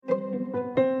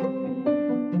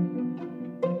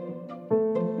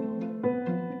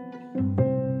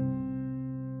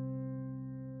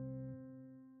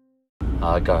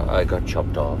I got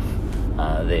chopped off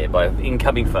there by an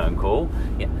incoming phone call.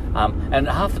 Yeah. And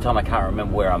half the time I can't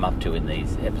remember where I'm up to in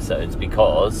these episodes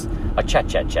because I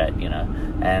chat,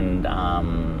 and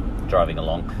driving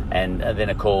along, and then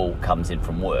a call comes in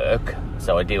from work,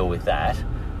 so I deal with that.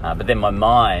 But then my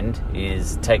mind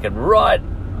is taken right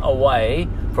away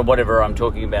from whatever I'm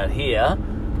talking about here,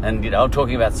 and I'm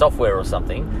talking about software or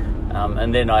something,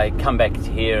 and then I come back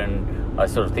here and I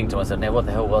sort of think to myself, now what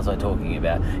the hell was I talking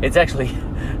about? It's actually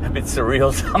a bit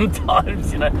surreal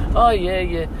sometimes, Oh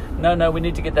yeah, no, we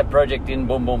need to get that project in,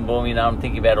 boom, boom, boom, I'm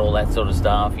thinking about all that sort of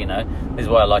stuff, This is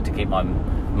why I like to keep my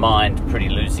mind pretty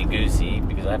loosey-goosey,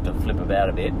 because I have to flip about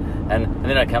a bit, and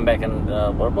then I come back and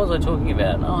what was I talking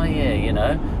about? Oh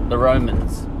yeah, the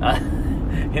Romans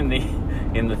in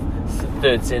the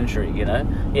 3rd century,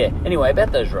 Yeah, anyway,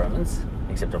 about those Romans,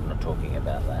 except I'm not talking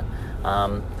about that.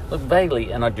 Look,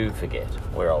 vaguely, and I do forget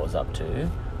where I was up to.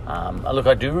 Look,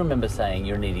 I do remember saying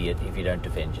you're an idiot if you don't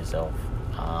defend yourself.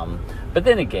 But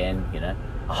then again,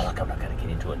 look, I'm not going to get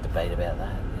into a debate about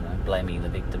that, blaming the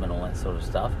victim and all that sort of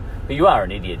stuff. But you are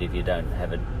an idiot if you don't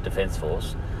have a defence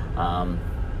force.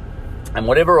 And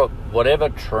whatever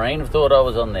train of thought I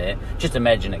was on there, just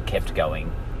imagine it kept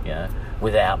going,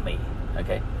 without me,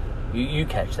 okay? You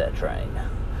catch that train.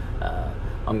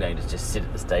 I'm going to just sit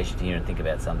at the station here and think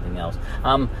about something else.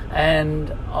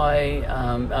 And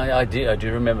I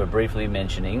do remember briefly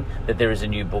mentioning that there is a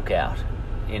new book out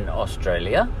in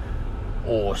Australia,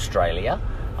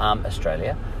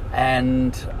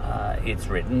 and it's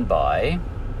written by,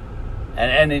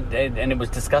 and it was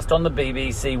discussed on the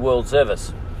BBC World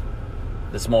Service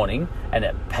this morning, and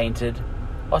it painted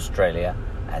Australia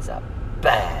as a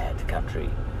bad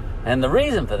country. And the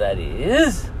reason for that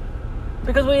is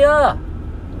because we are.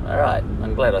 All right,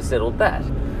 I'm glad I settled that.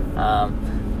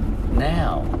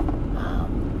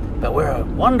 But we're a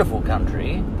wonderful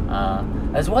country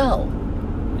as well.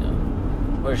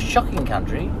 We're a shocking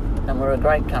country, and we're a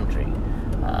great country.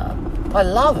 I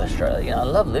love Australia. I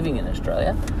love living in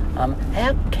Australia.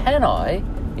 How can I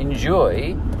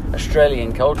enjoy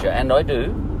Australian culture? And I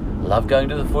do love going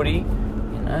to the footy.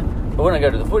 But when I go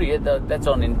to the footy, that's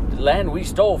on land we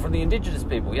stole from the Indigenous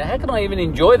people. How can I even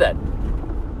enjoy that?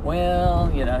 Well,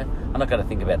 I'm not going to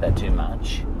think about that too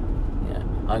much.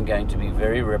 I'm going to be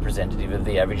very representative of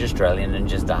the average Australian and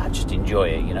just enjoy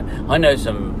it. I know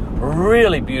some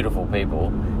really beautiful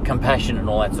people, compassionate and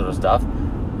all that sort of stuff.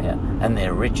 Yeah, and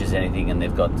they're rich as anything, and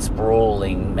they've got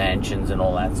sprawling mansions and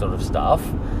all that sort of stuff.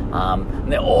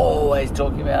 And they're always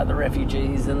talking about the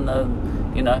refugees and the,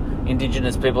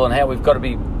 Indigenous people and how we've got to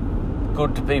be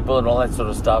good to people and all that sort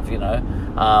of stuff, and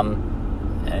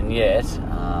yet,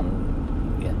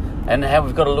 and how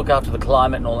we've got to look after the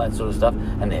climate and all that sort of stuff,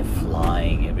 and they're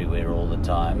flying everywhere all the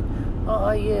time.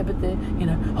 Oh yeah, but they're,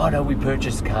 no, we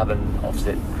purchased carbon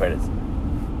offset credits.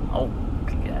 Oh,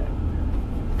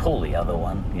 pull the other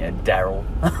one, Daryl.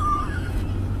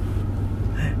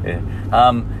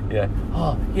 Yeah.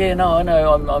 Oh, yeah. No, I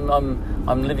know.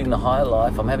 I'm living the high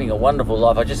life. I'm having a wonderful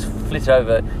life. I just flit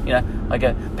over. I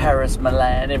go Paris,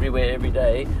 Milan, everywhere, every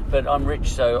day. But I'm rich,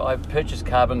 so I purchase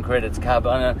carbon credits.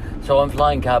 So I'm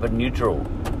flying carbon neutral.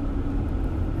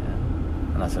 Yeah.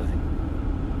 And I sort of think,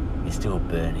 you're still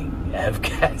burning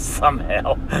avgas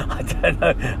somehow. I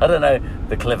don't know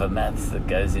the clever maths that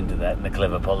goes into that and the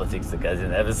clever politics that goes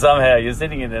into that, but somehow you're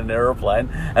sitting in an aeroplane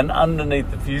and underneath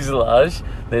the fuselage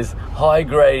there's high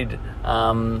grade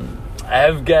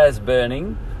avgas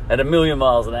burning at 1,000,000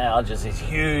 miles an hour, just these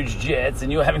huge jets, and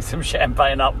you're having some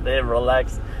champagne up there,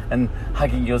 relaxed and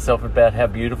hugging yourself about how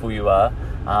beautiful you are,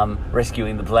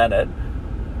 rescuing the planet,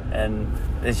 and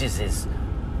there's just this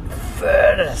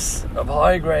furnace of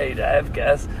high-grade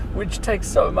avgas, which takes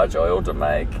so much oil to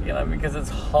make, because it's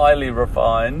highly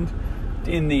refined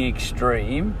in the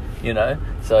extreme,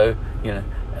 so,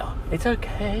 it's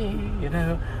okay,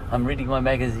 I'm reading my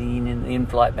magazine,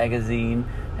 in-flight magazine,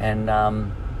 and I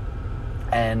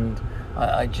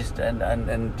just,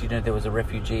 there was a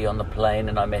refugee on the plane,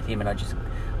 and I met him, and I just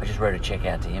wrote a check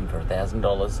out to him for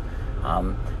 $1,000,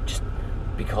 just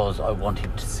because I want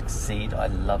him to succeed. I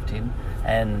loved him,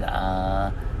 and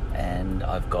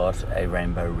I've got a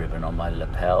rainbow ribbon on my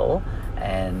lapel,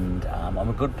 and I'm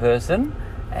a good person,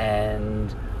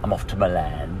 and I'm off to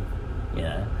Milan.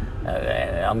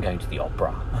 I'm going to the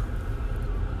opera.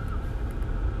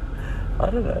 I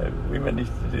don't know. We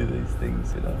managed to do these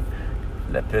things,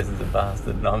 That person's a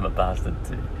bastard, and I'm a bastard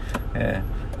too. Yeah.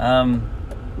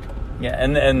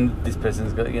 And this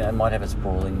person's got, might have a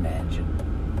sprawling mansion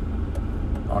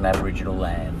on Aboriginal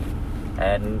land,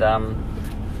 and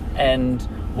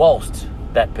whilst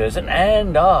that person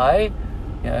and I,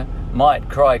 might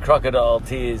cry crocodile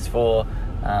tears for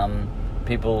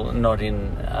people not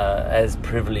in as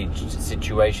privileged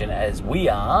situation as we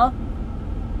are,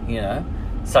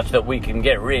 such that we can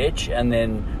get rich and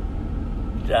then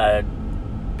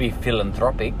be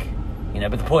philanthropic,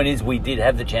 but the point is we did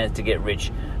have the chance to get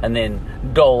rich and then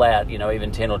dole out,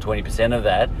 even 10 or 20% of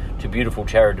that to beautiful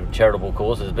charitable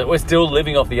causes, but we're still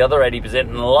living off the other 80%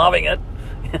 and loving it.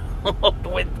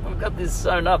 We've got this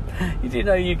sewn up.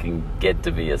 You can get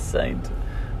to be a saint.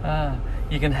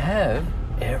 You can have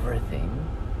everything,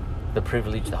 the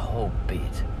privilege, the whole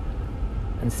bit,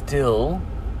 and still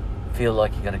feel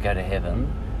like you're going to go to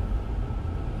heaven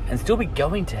and still be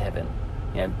going to heaven,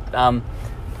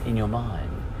 in your mind.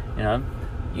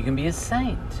 You can be a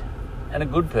saint and a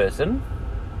good person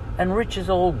and rich as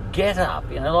all get up,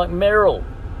 like Merrill.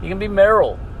 You can be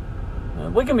Merrill.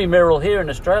 We can be Merrill here in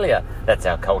Australia. That's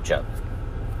our culture.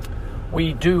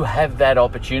 We do have that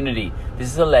opportunity. This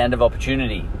is a land of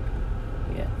opportunity.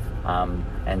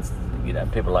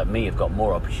 And people like me have got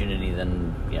more opportunity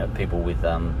than people with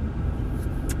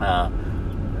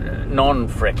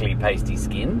non-freckly, pasty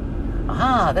skin.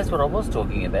 That's what I was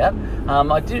talking about.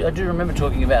 I do remember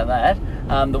talking about that.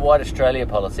 The White Australia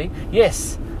policy.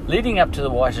 Yes, leading up to the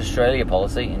White Australia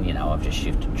policy, and I've just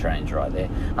shifted trains right there.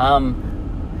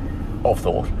 Of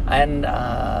thought, and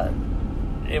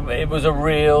it was a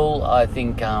real, I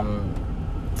think,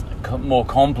 more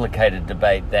complicated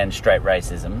debate than straight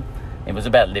racism. It was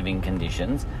about living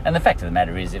conditions, and the fact of the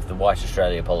matter is, if the White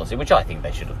Australia policy, which I think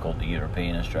they should have called the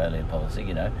European Australia policy,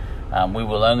 we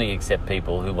will only accept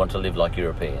people who want to live like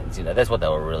Europeans. That's what they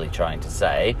were really trying to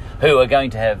say. Who are going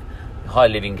to have high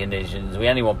living conditions? We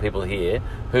only want people here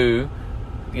who,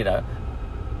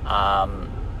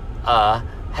 are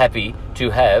happy to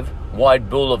have wide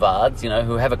boulevards,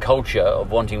 who have a culture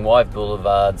of wanting wide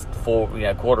boulevards, for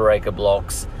quarter-acre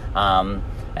blocks, and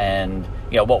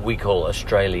what we call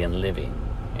Australian living,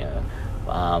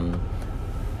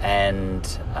 and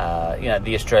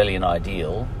the Australian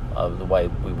ideal of the way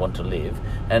we want to live.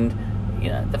 And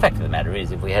the fact of the matter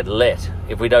is, if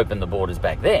we'd opened the borders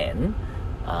back then,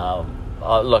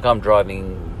 I'm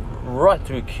driving right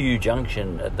through Kew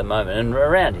Junction at the moment, and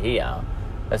around here,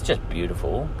 it's just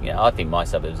beautiful. I think my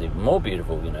suburb's even more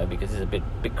beautiful, because it's a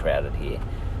bit crowded here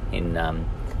in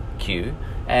Kew,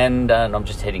 and I'm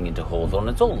just heading into Hawthorn.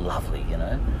 It's all lovely,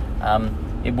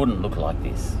 It wouldn't look like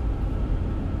this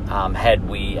had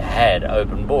we had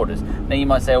open borders. Now you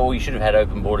might say, you should have had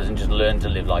open borders and just learned to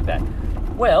live like that.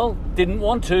 Well, didn't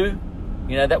want to.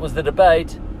 That was the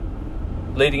debate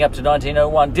leading up to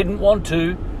 1901. Didn't want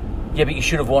to. Yeah, but you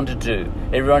should have wanted to.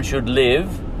 Everyone should live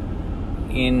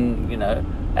in,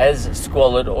 as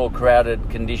squalid or crowded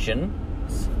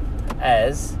conditions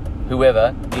as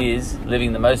whoever is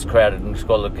living the most crowded and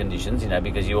squalid conditions,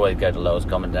 because you always go to lowest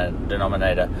common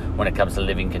denominator when it comes to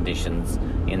living conditions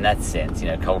in that sense,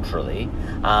 culturally.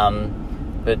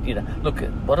 But, look,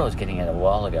 what I was getting at a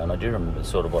while ago, and I do remember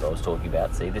sort of what I was talking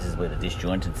about. See, this is where the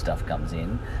disjointed stuff comes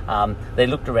in. They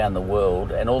looked around the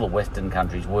world, and all the Western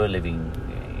countries were living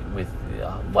with,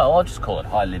 I'll just call it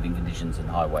high living conditions and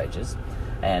high wages.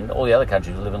 And all the other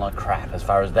countries were living like crap as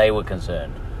far as they were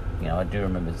concerned. I do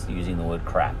remember using the word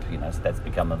crap, so that's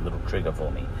become a little trigger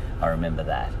for me. I remember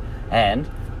that. And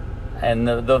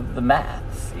the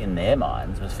maths in their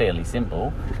minds was fairly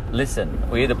simple. Listen,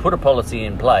 we either put a policy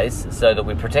in place so that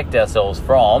we protect ourselves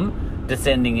from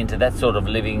descending into that sort of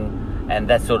living and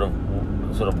that sort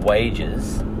of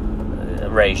wages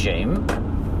regime,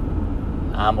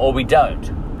 or we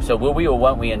don't. So will we or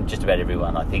won't we? And just about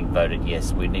everyone, I think, voted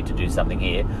yes, we need to do something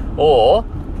here. Or,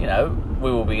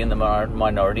 we will be in the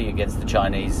minority against the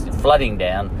Chinese flooding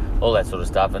down, all that sort of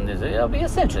stuff, and it'll be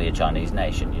essentially a Chinese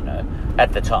nation,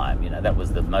 at the time. That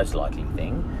was the most likely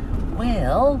thing.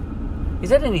 Well,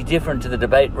 is that any different to the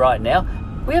debate right now?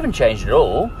 We haven't changed at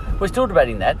all. We're still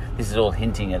debating that. This is all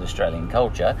hinting at Australian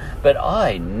culture, but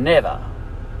I never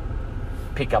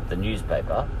pick up the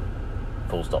newspaper.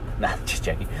 Full stop. Nah, just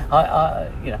joking. I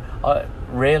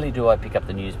rarely do I pick up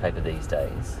the newspaper these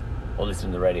days or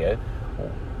listen to the radio,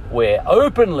 where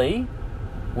openly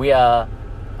we are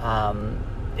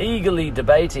eagerly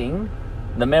debating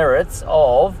the merits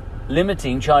of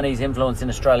limiting Chinese influence in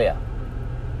Australia.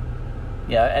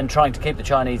 And trying to keep the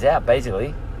Chinese out,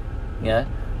 basically.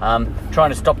 Trying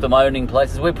to stop them owning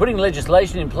places. We're putting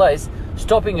legislation in place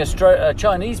stopping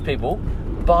Chinese people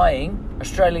buying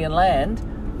Australian land,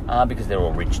 because they're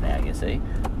all rich now, you see.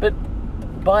 But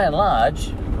by and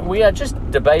large, we are just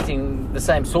debating the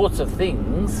same sorts of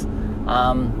things,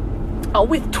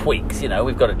 with tweaks.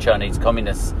 We've got a Chinese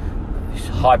communist,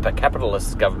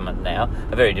 hyper-capitalist government now,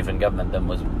 a very different government than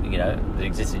was, that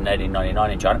existed in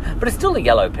 1899 in China, but it's still a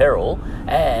yellow peril,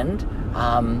 and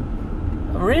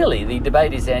really, the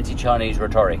debate is anti-Chinese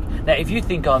rhetoric. Now, if you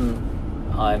think I'm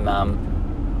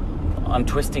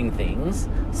twisting things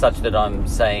such that I'm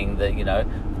saying that,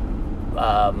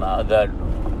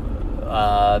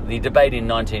 the debate in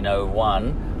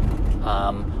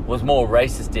 1901 was more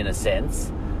racist in a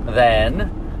sense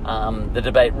than the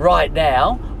debate right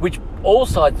now, which all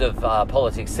sides of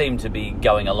politics seem to be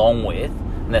going along with,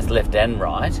 and that's left and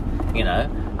right,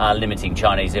 limiting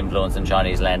Chinese influence and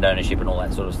Chinese land ownership and all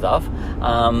that sort of stuff.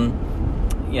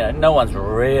 No one's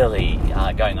really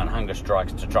going on hunger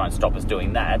strikes to try and stop us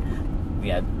doing that.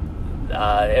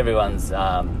 Everyone's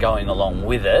going along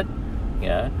with it,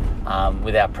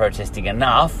 without protesting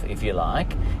enough, if you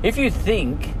like. If you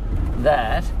think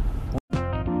that...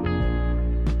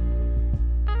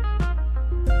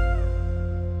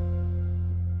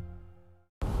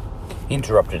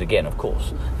 Interrupted again, of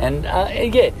course. And,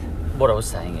 what I was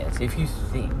saying is, if you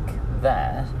think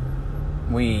that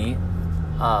we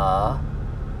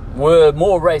were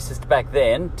more racist back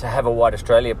then to have a White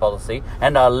Australia policy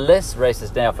and are less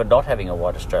racist now for not having a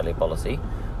White Australia policy,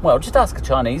 well, just ask a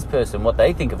Chinese person what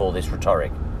they think of all this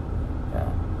rhetoric.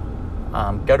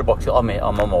 Go to Box Hill.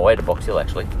 I'm on my way to Box Hill,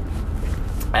 actually.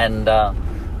 And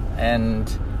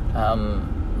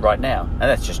right now. And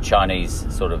that's just Chinese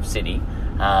sort of city.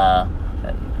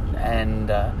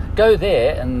 Go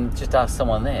there and just ask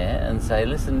someone there and say,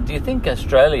 listen, do you think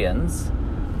Australians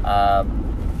are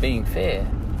being fair,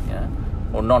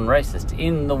 or non-racist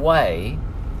in the way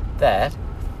that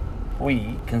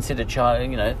we consider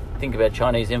think about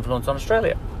Chinese influence on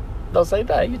Australia? They'll say,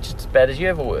 no, you're just as bad as you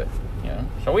ever were.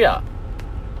 So we are.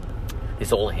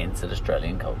 This all hints at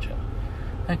Australian culture.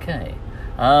 Okay.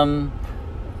 I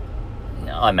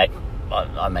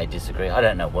may disagree. I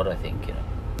don't know what I think,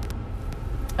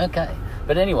 Okay.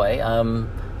 But anyway,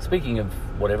 speaking of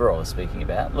whatever I was speaking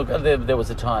about, look, there was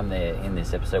a time there in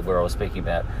this episode where I was speaking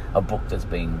about a book that's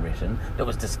being written that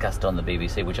was discussed on the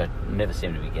BBC, which I never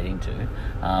seem to be getting to,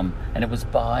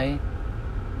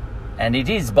 and it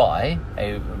is by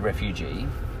a refugee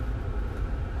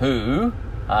who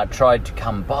tried to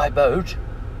come by boat,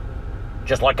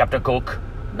 just like Captain Cook.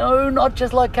 No, not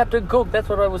just like Captain Cook. That's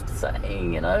what I was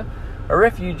saying, A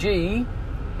refugee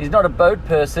is not a boat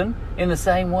person in the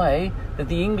same way that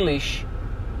the English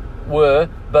were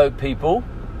boat people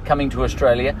coming to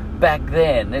Australia back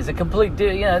then. There's a complete...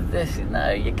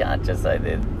 no, you can't just say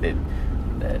that.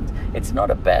 It's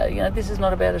not about... this is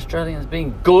not about Australians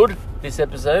being good, this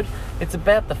episode. It's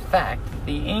about the fact that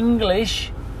the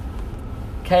English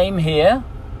came here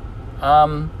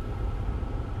and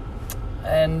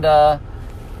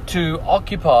to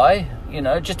occupy,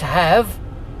 just to have...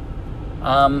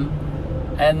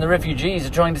 and the refugees are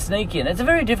trying to sneak in. It's a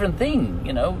very different thing,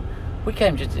 We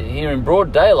came just here in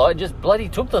broad daylight, just bloody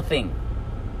took the thing,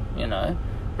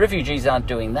 Refugees aren't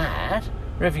doing that.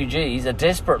 Refugees are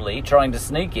desperately trying to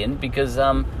sneak in because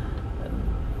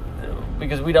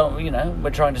we don't,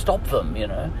 we're trying to stop them,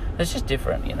 It's just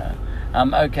different,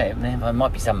 Okay, there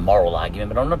might be some moral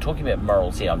argument, but I'm not talking about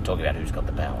morals here. I'm talking about who's got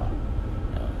the power,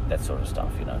 that sort of stuff,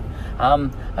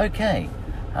 Okay,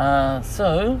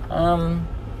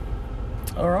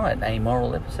 all right, a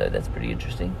moral episode. That's pretty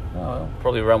interesting. I'll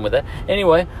probably run with that.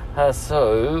 Anyway,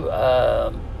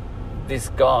 this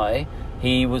guy,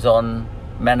 he was on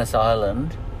Manus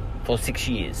Island for 6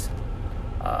 years.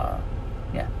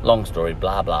 Long story,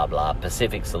 blah, blah, blah.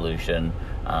 Pacific solution.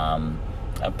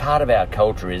 A part of our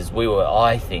culture is we were,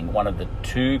 I think, one of the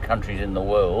 2 countries in the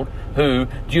world who,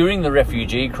 during the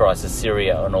refugee crisis,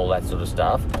 Syria and all that sort of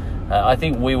stuff, I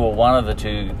think we were one of the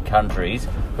 2 countries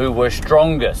who were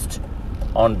strongest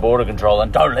on border control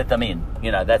and don't let them in,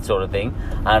 that sort of thing.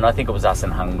 And I think it was us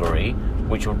and Hungary,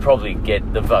 which would probably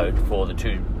get the vote for the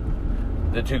two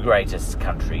greatest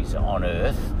countries on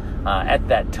earth at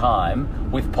that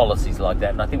time with policies like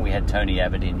that. And I think we had Tony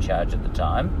Abbott in charge at the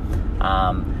time.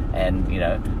 And,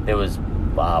 there was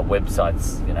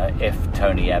websites, F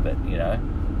Tony Abbott,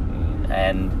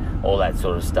 and all that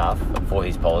sort of stuff for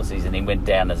his policies, and he went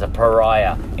down as a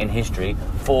pariah in history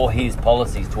for his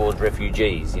policies towards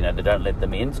refugees. They don't let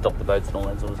them in, stop the boats and all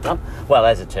that sort of stuff. Well,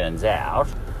 as it turns out,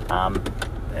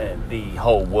 the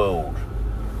whole world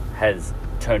has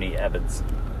Tony Abbott's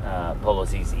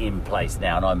policies in place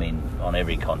now, and I mean on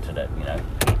every continent,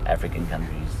 African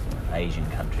countries, Asian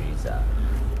countries,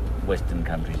 Western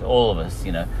countries, all of us,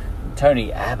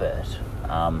 Tony Abbott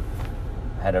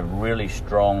had a really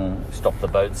strong stop the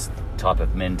boats type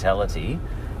of mentality,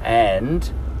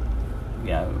 and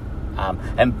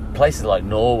and places like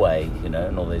Norway,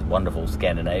 and all these wonderful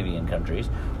Scandinavian countries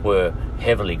were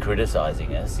heavily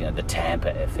criticising us, the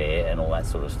Tampa affair and all that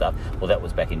sort of stuff. Well, that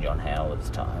was back in John Howard's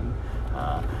time.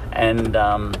 and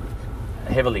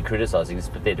heavily criticising this,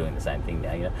 but they're doing the same thing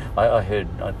now. You know, I heard,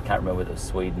 I can't remember whether it was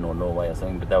Sweden or Norway or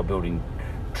something, but they were building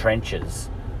trenches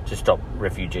to stop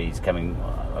refugees coming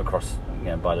across, you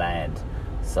know, by land.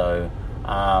 So,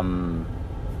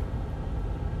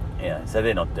 yeah, so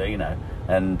they're not, you know,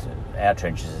 and our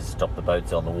trenches has stopped the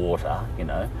boats on the water, you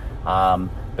know.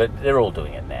 But they're all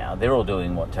doing it now. They're all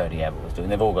doing what Tony Abbott was doing.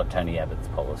 They've all got Tony Abbott's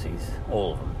policies,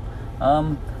 all of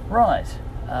them. Right.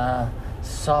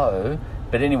 So,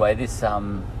 but anyway, this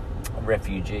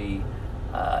refugee,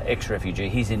 ex-refugee,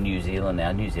 he's in New Zealand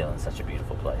now. New Zealand's such a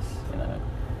beautiful place, you know.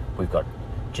 We've got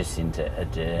Jacinda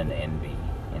Ardern envy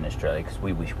in Australia because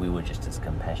we wish we were just as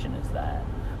compassionate as that.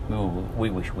 We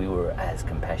wish we were as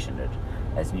compassionate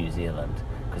as New Zealand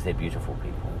because they're beautiful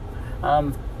people.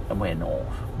 And we're not,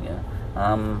 yeah.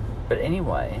 But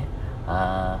anyway,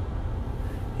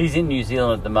 he's in New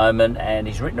Zealand at the moment, and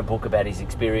he's written a book about his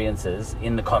experiences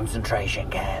in the concentration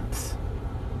camps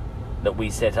that we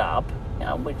set up, you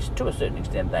know, which to a certain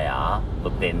extent they are.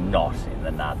 Look, they're not in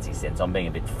the Nazi sense. I'm being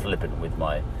a bit flippant with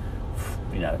my,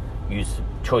 you know,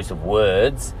 choice of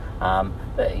words.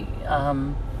 They,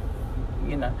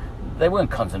 you know, they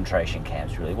weren't concentration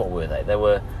camps really. What were they? They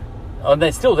were. Oh, and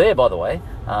they're still there, by the way.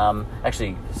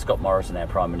 Actually, Scott Morrison, our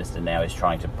Prime Minister now, is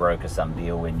trying to broker some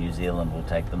deal where New Zealand will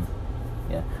take them.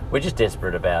 Yeah, we're just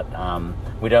desperate about.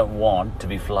 We don't want to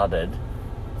be flooded.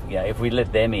 Yeah, if we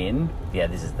let them in, yeah,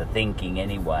 this is the thinking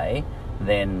anyway.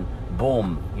 Then,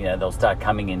 boom, you know, they'll start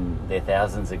coming in their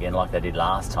thousands again, like they did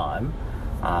last time.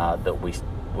 That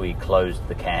we closed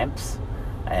the camps,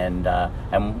 and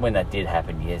when that did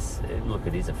happen, yes, look,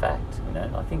 it is a fact. You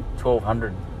know, I think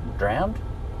 1,200 drowned.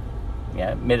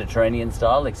 Yeah, Mediterranean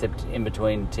style, except in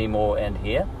between Timor and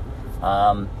here.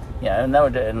 Yeah, and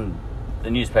the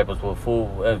newspapers were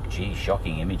full of,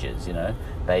 shocking images, you know,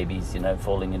 babies, you know,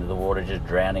 falling into the water, just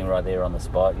drowning right there on the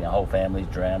spot, you know, whole families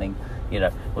drowning, you know,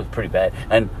 it was pretty bad.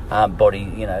 And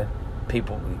you know,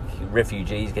 people,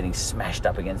 refugees getting smashed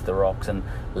up against the rocks. And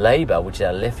Labour, which is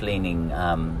a left-leaning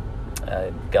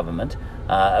government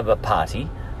of a party,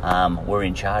 were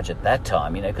in charge at that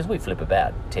time, you know, because we flip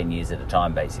about 10 years at a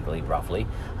time, basically, roughly.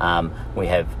 We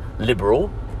have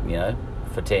Liberal, you know,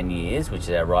 for 10 years, which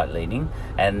is our right-leaning,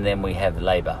 and then we have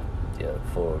Labour, you know,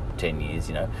 for 10 years,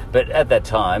 you know. But at that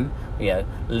time, you know,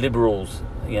 Liberals,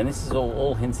 you know, this is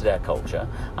all hints at our culture,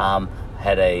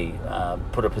 had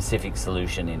put a Pacific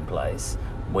solution in place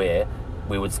where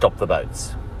we would stop the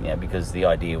boats. Yeah, because the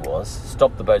idea was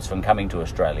stop the boats from coming to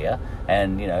Australia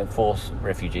and, you know, force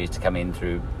refugees to come in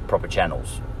through proper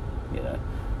channels, you know,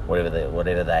 whatever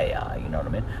they are, you know what I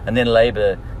mean? And then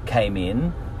Labor came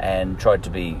in and tried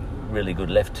to be really good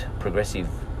left progressive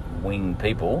wing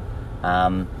people,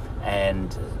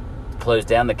 and closed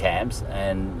down the camps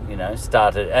and, you know,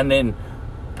 started, and then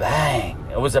bang,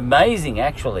 it was amazing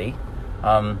actually.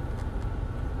 The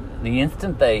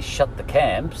instant they shut the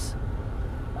camps,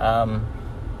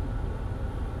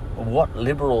 what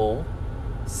Liberal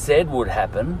said would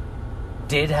happen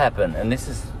did happen, and this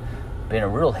has been a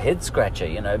real head scratcher,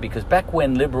 you know, because back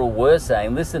when Liberal were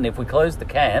saying, listen, if we close the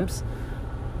camps,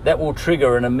 that will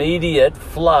trigger an immediate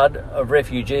flood of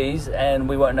refugees and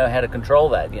we won't know how to control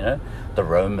that, you know. The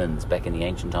Romans back in the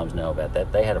ancient times know about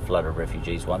that. They had a flood of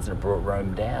refugees once and it brought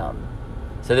Rome down.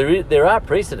 So there are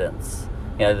precedents.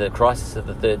 You know, the crisis of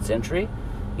the 3rd century,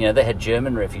 you know, they had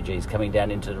German refugees coming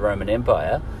down into the Roman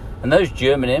Empire. And those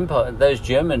German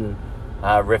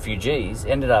refugees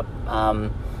ended up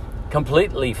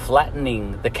completely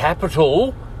flattening the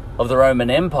capital of the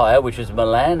Roman Empire, which was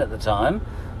Milan at the time.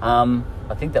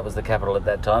 I think that was the capital at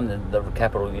that time. The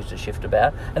capital used to shift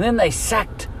about. And then they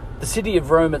sacked the city of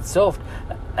Rome itself.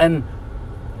 And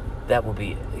that would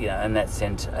be, you know, and that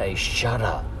sent a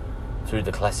shudder through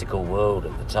the classical world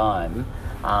at the time.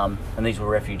 And these were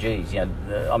refugees, you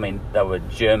know, I mean, they were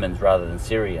Germans rather than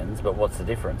Syrians, but what's the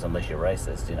difference unless you're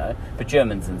racist, you know? But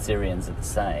Germans and Syrians are the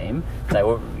same. They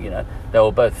were, you know, they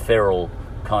were both feral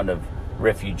kind of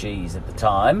refugees at the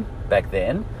time, back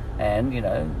then. And, you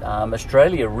know,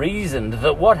 Australia reasoned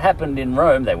that what happened in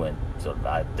Rome, they weren't sort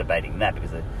of debating that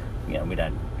because, you know, we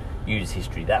don't use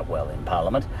history that well in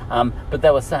Parliament. But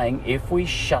they were saying, if we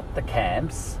shut the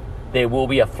camps, there will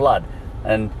be a flood.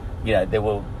 And, you know, there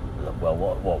will... well,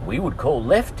 what we would call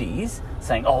lefties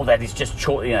saying, oh, that is just,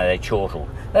 you know, they chortled.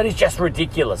 That is just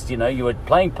ridiculous, you know, you were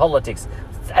playing politics.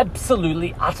 It's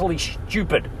absolutely, utterly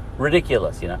stupid,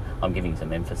 ridiculous, you know. I'm giving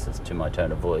some emphasis to my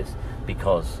tone of voice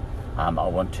because I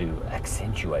want to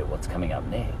accentuate what's coming up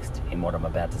next in what I'm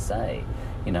about to say,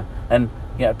 you know. And,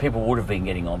 you know, people would have been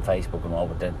getting on Facebook and all,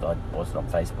 but I wasn't on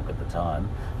Facebook at the time,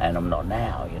 and I'm not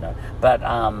now, you know. But,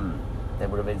 They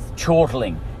would have been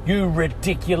chortling. You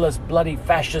ridiculous bloody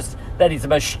fascist. That is the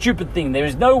most stupid thing. There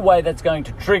is no way that's going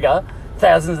to trigger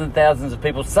thousands and thousands of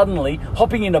people suddenly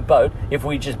hopping in a boat if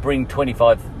we just bring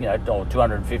 25, or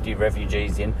 250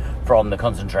 refugees in from the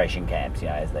concentration camps,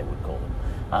 as they would call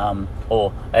them.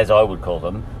 Or as I would call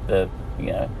them,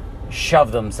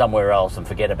 shove them somewhere else and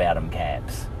forget about them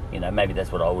camps. Maybe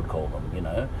that's what I would call them,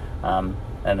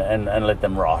 and let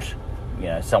them rot,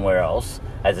 somewhere else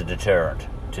as a deterrent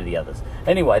to the others.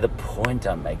 Anyway, the point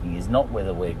I'm making is not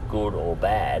whether we're good or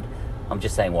bad. I'm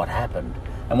just saying what happened.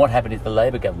 And what happened is the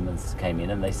Labor governments came in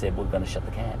and they said, we're going to shut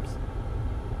the camps.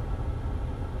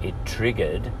 It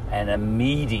triggered an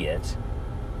immediate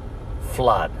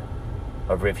flood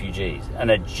of refugees,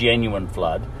 and a genuine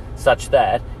flood, such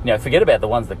that, forget about the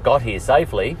ones that got here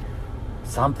safely,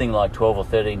 something like 12 or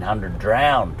 1,300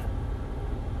 drowned.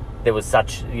 There was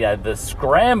such, the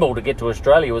scramble to get to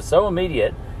Australia was so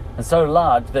immediate and so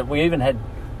large that we even had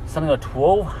something like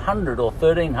 1,200 or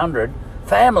 1,300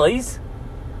 families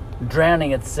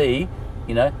drowning at sea,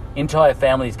 entire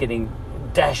families getting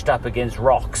dashed up against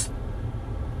rocks,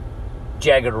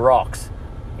 jagged rocks,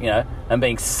 and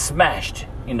being smashed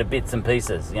into bits and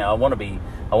pieces. I want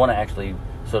to actually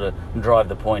sort of drive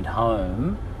the point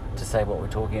home to say what we're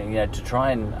talking, to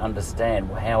try and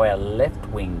understand how our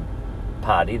left-wing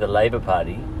party, the Labor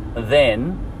Party,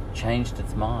 then changed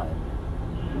its mind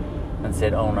and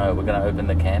said, oh no, we're going to open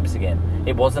the camps again.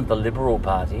 It wasn't the Liberal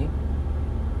Party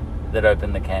that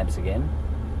opened the camps again.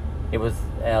 It was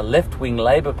our left-wing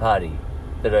Labor Party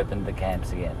that opened the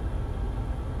camps again.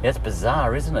 That's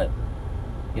bizarre, isn't it?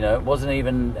 It wasn't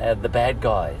even the bad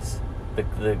guys,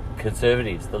 the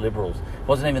Conservatives, the Liberals. It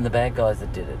wasn't even the bad guys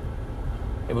that did it.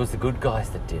 It was the good guys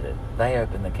that did it. They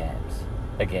opened the camps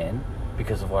again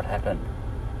because of what happened.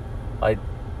 I'll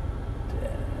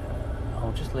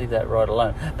just leave that right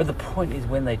alone. But the point is,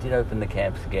 when they did open the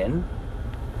camps again,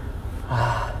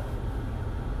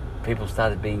 people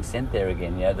started being sent there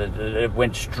again. It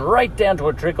went straight down to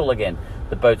a trickle again.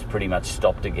 The boats pretty much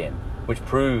stopped again, which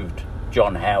proved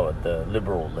John Howard, the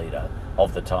Liberal leader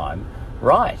of the time,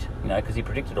 right. Because he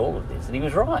predicted all of this, and he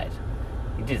was right.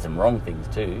 He did some wrong things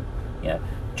too.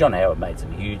 John Howard made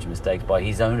some huge mistakes by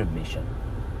his own admission.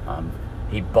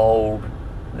 He bowled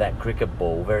that cricket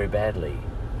ball very badly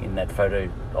in that photo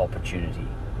opportunity.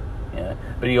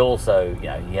 But he also,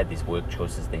 he had this work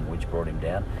choices thing which brought him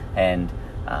down, and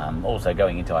also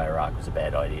going into Iraq was a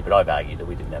bad idea. But I've argued that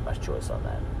we didn't have much choice on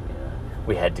that.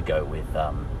 We had to go with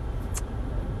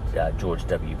George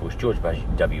W. Bush. George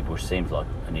W. Bush seems like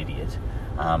an idiot,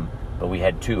 but we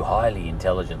had two highly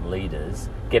intelligent leaders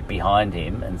get behind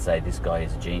him and say this guy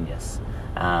is a genius.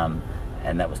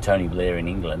 And that was Tony Blair in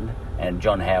England and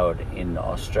John Howard in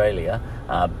Australia,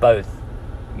 both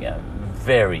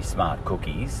very smart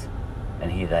cookies,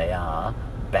 and here they are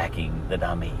backing the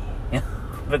dummy.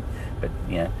 but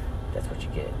that's what you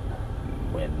get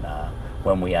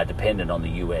when we are dependent on the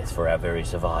US for our very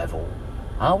survival.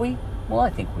 Are we? Well, I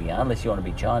think we are, unless you want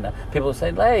to be China. People are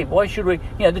saying, hey, why should we?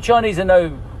 The Chinese are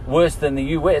no worse than the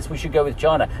US. We should go with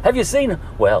China. Have you seen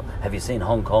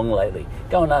Hong Kong lately?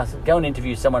 Go and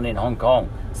interview someone in Hong Kong.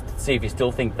 See if you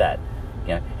still think that.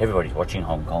 Everybody's watching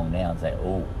Hong Kong now and saying,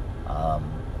 oh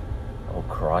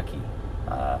crikey,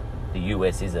 the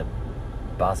US is a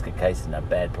basket case in a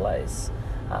bad place.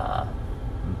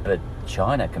 But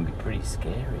China can be pretty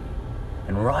scary.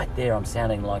 And right there, I'm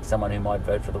sounding like someone who might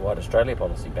vote for the White Australia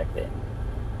policy back then.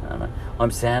 I don't know.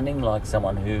 I'm sounding like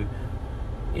someone who,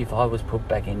 if I was put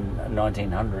back in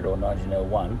 1900 or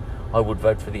 1901, I would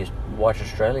vote for the White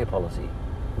Australia policy.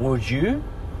 Would you?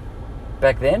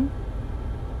 Back then?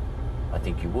 I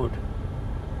think you would.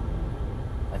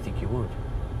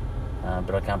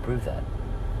 But I can't prove that.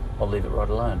 I'll leave it right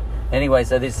alone. Anyway,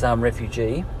 so this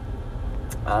refugee,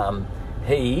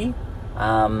 he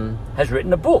has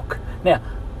written a book. Now,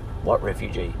 what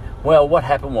refugee? Well, what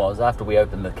happened was, after we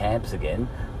opened the camps again,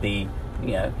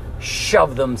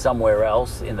 shove them somewhere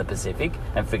else in the Pacific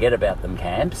and forget about them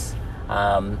camps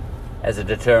as a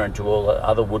deterrent to all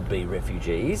other would-be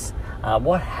refugees.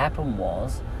 What happened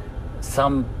was,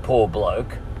 some poor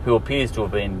bloke who appears to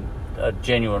have been a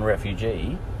genuine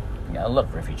refugee, a lot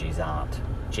of refugees aren't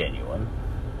genuine.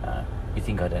 You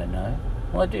think I don't know?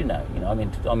 Well, I do know.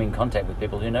 I'm in contact with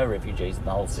people who know refugees and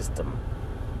the whole system.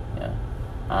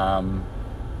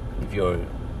 If you're a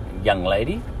young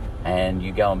lady and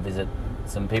you go and visit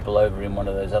some people over in one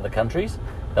of those other countries,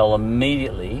 they'll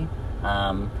immediately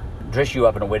dress you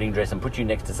up in a wedding dress and put you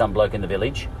next to some bloke in the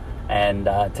village and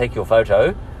take your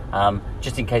photo,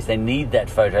 just in case they need that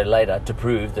photo later to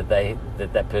prove that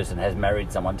that person has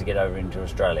married someone to get over into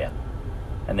Australia.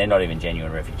 and they're not even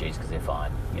genuine refugees because they're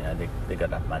fine. You know, they've got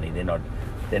enough money.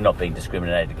 They're not being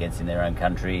discriminated against in their own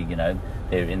country. You know,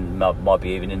 might be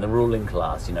even in the ruling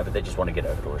class. You know, but they just want to get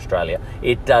over to Australia.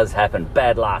 It does happen.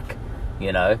 Bad luck.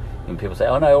 You know, and people say,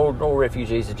 "Oh no, all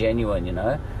refugees are genuine." You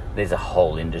know, there's a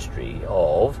whole industry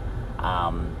of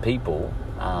people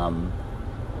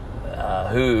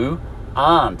who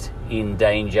aren't in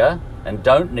danger and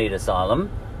don't need asylum,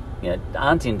 you know,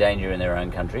 aren't in danger in their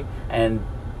own country and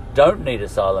don't need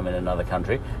asylum in another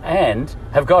country and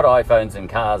have got iPhones and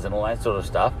cars and all that sort of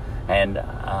stuff and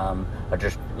are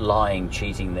just lying,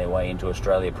 cheating their way into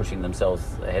Australia, pushing themselves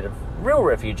ahead of real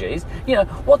refugees. You know,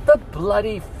 what the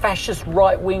bloody fascist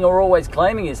right wing are always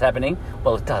claiming is happening,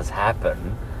 well, it does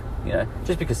happen. You know,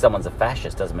 just because someone's a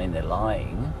fascist doesn't mean they're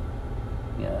lying.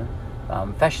 You know,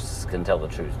 fascists can tell the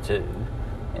truth too.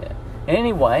 Yeah.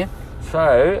 Anyway,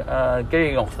 so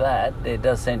getting off that, there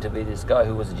does seem to be this guy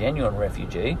who was a genuine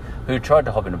refugee who tried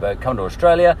to hop in a boat, come to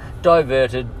Australia,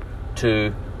 diverted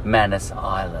to Manus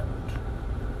Island,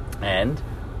 and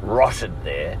rotted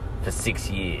there for 6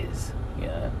 years. You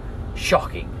know,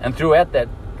 shocking. And throughout that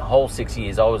whole 6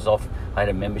 years, I was off. I had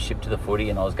a membership to the footy,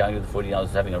 and I was going to the footy, and I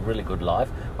was having a really good life.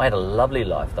 I had a lovely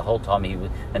life the whole time he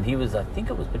was, I think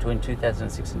it was between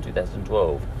 2006 and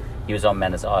 2012, he was on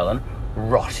Manus Island,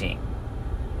 rotting,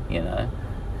 you know.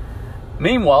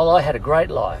 Meanwhile, I had a great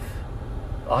life.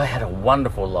 I had a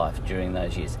wonderful life during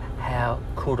those years. How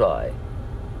could I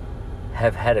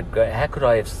have had a great, how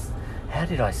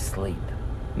did I sleep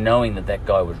knowing that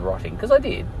guy was rotting? Because I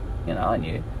did, you know, I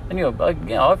knew,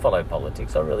 I follow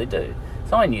politics, I really do.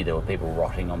 So I knew there were people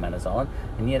rotting on Manus Island,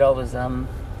 and yet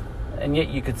yet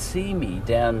you could see me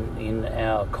down in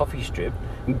our coffee strip,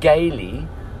 gaily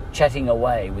chatting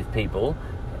away with people,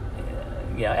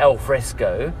 you know, al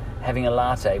fresco, having a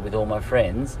latte with all my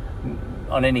friends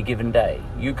on any given day.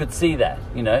 You could see that,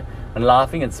 you know, and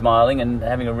laughing and smiling and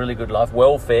having a really good life,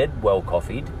 well fed, well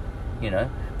coffeed, you know.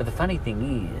 But the funny thing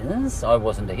is, I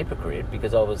wasn't a hypocrite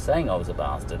because I was saying I was a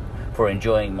bastard for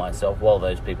enjoying myself while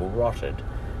those people rotted.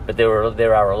 But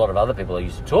there are a lot of other people I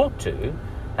used to talk to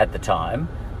at the time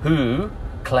who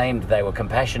claimed they were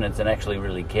compassionate and actually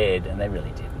really cared, and they really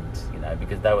didn't, you know,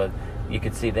 because you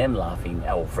could see them laughing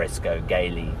al fresco,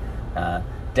 gaily,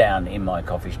 down in my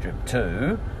coffee strip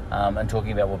too, and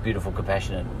talking about what beautiful,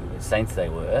 compassionate saints they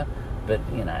were. But,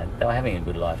 you know, they were having a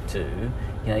good life too.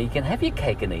 You know, you can have your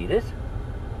cake and eat it.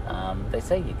 They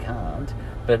say you can't,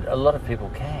 but a lot of people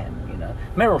can, you know.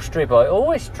 Meryl Streep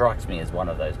always strikes me as one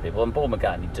of those people, and Paul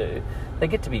McCartney too. They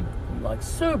get to be like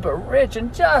super rich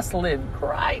and just live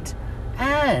great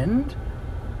and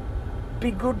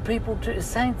be good people too,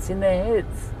 saints in their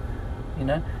heads, you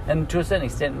know. And to a certain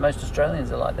extent, most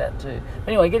Australians are like that too.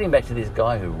 But anyway, getting back to this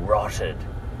guy who rotted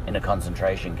in a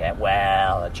concentration camp.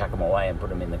 Wow, they chuck them away and put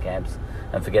them in the camps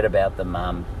and forget about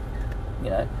them, you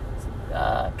know,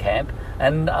 camp.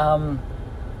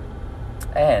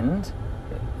 And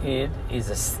it is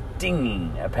a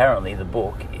stinging, apparently the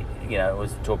book, you know, it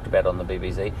was talked about on the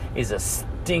BBC, is a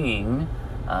stinging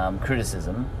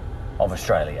criticism of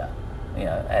Australia, you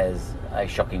know, as a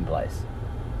shocking place.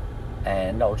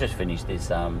 And I'll just finish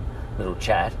this little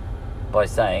chat by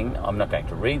saying I'm not going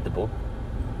to read the book,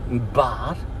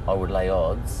 but I would lay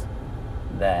odds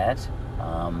that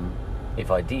if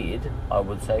I did, I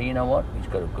would say, you know what, he's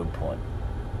got a good point.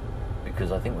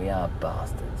 Because I think we are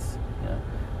bastards, you know.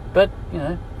 But, you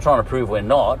know, trying to prove we're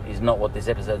not is not what this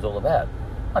episode's all about.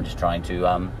 I'm just trying to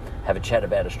have a chat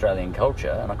about Australian culture,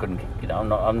 and I couldn't, you know,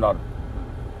 I'm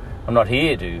not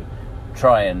here to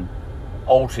try and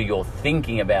alter your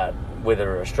thinking about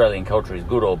whether Australian culture is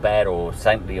good or bad or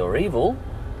saintly or evil.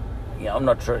 You know, I'm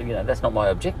not sure, you know, that's not my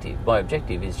objective. My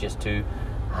objective is just to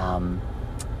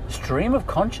stream of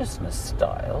consciousness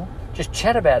style, just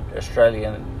chat about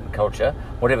Australian culture,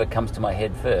 whatever comes to my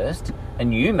head first,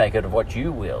 and you make it of what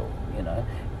you will, you know.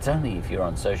 It's only if you're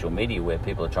on social media where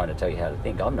people are trying to tell you how to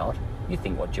think. I'm not. You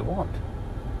think what you want,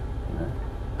 you know.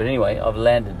 But anyway, I've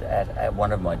landed at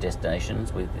one of my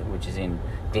destinations, which is in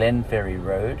Glenferrie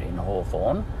Road in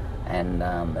Hawthorn, and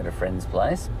at a friend's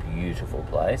place. Beautiful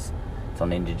place. It's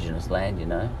on Indigenous land, you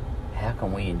know. How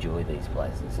can we enjoy these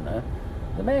places, you know?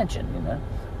 The mansion, you know.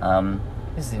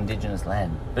 This is Indigenous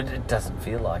land, but it doesn't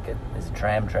feel like it. There's a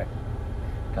tram track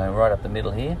going right up the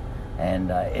middle here,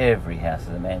 and every house is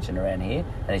a mansion around here,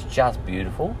 and it's just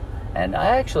beautiful. And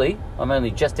I'm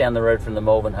only just down the road from the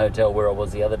Melbourne Hotel where I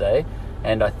was the other day,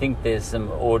 and I think there's some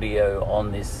audio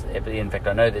on this. In fact,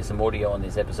 I know there's some audio on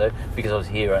this episode because I was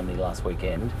here only last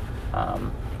weekend,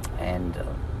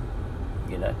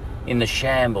 you know, in the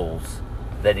shambles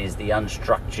that is the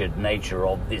unstructured nature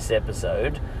of this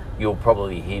episode, you'll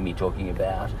probably hear me talking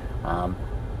about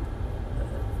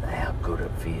good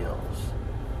it feels,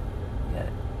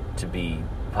 to be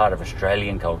part of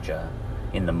Australian culture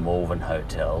in the Malvern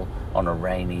Hotel on a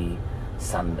rainy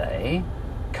Sunday,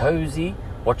 cosy,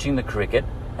 watching the cricket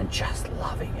and just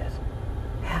loving it.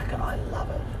 How can I love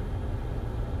it?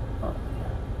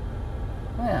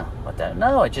 Well, I don't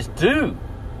know, I just do.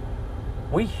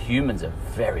 We humans are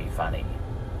very funny.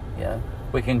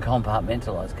 We can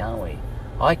compartmentalise, can't we?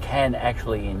 I can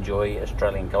actually enjoy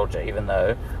Australian culture, even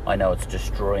though I know it's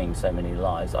destroying so many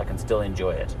lives. I can still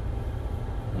enjoy it.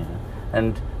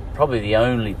 And probably the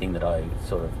only thing that I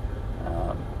sort of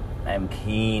am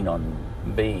keen on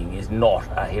being is not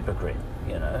a hypocrite,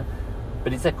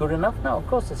 But is that good enough? No, of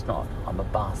course it's not. I'm a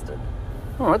bastard.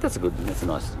 All right, that's a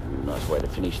nice way to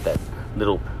finish that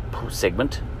little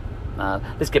segment.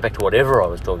 Let's get back to whatever I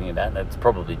was talking about. It's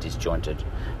probably disjointed,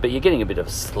 but you're getting a bit of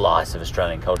a slice of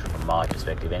Australian culture from my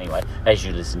perspective anyway, as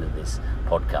you listen to this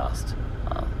podcast.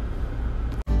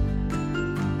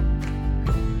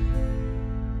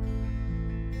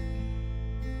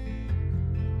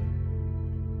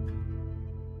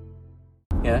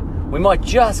 We might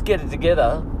just get it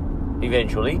together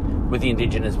eventually with the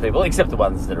Indigenous people, except the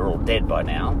ones that are all dead by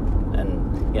now.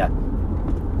 And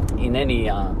in any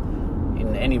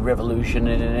revolution,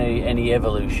 in any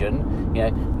evolution,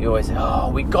 you always say, "Oh,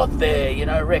 we got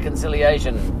there,"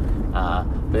 reconciliation. But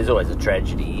there's always a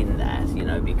tragedy in that,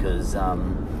 because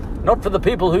not for the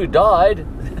people who died,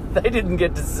 they didn't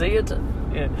get to see it.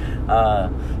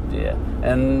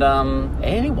 And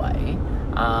anyway,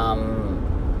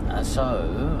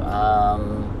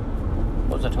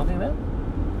 what was I talking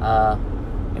about?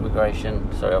 Immigration.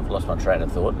 Sorry, I've lost my train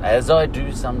of thought, as I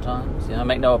do sometimes. I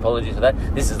make no apologies for that.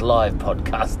 This is live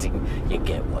podcasting. You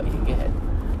get what you get.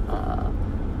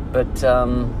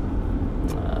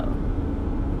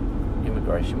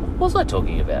 Immigration. What was I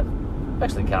talking about? I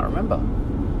actually can't remember.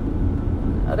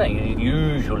 I don't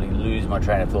usually lose my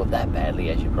train of thought that badly,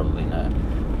 as you probably know.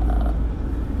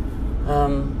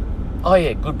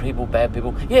 Good people, bad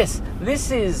people. Yes,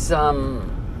 this is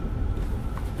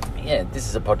this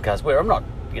is a podcast where I'm not,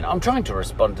 I'm trying to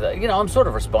respond to that. I'm sort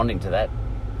of responding to that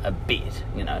a bit,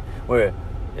 where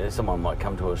someone might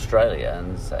come to Australia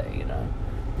and say,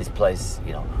 this place,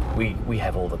 we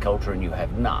have all the culture and you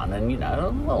have none. And,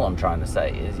 all I'm trying to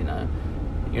say is,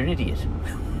 you're an idiot.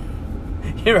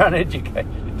 You're uneducated.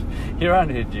 You're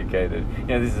uneducated.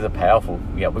 This is a powerful,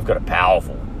 we've got a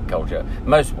powerful culture.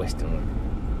 Most Western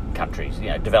countries,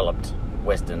 developed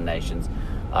Western nations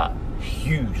are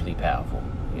hugely powerful,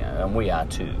 and we are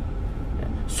too.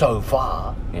 So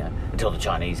far, until the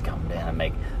Chinese come down and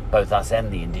make both us and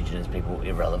the Indigenous people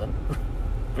irrelevant,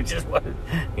 which is what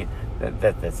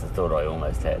that's the thought I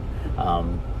almost had.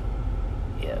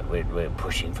 We're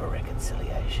pushing for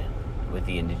reconciliation with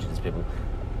the Indigenous people,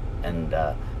 and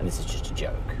this is just a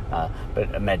joke.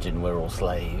 But imagine we're all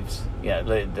slaves.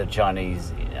 The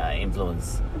Chinese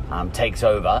influence takes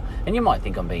over, and you might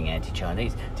think I'm being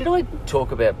anti-Chinese. Did I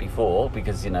talk about before,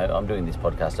 because I'm doing this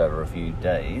podcast over a few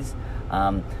days,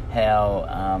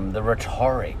 how the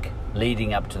rhetoric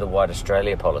leading up to the White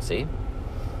Australia policy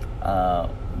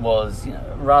was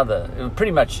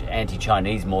pretty much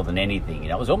anti-Chinese more than anything.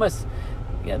 It was almost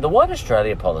the White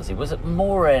Australia policy was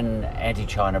more an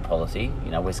anti-China policy.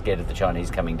 We're scared of the Chinese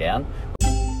coming down.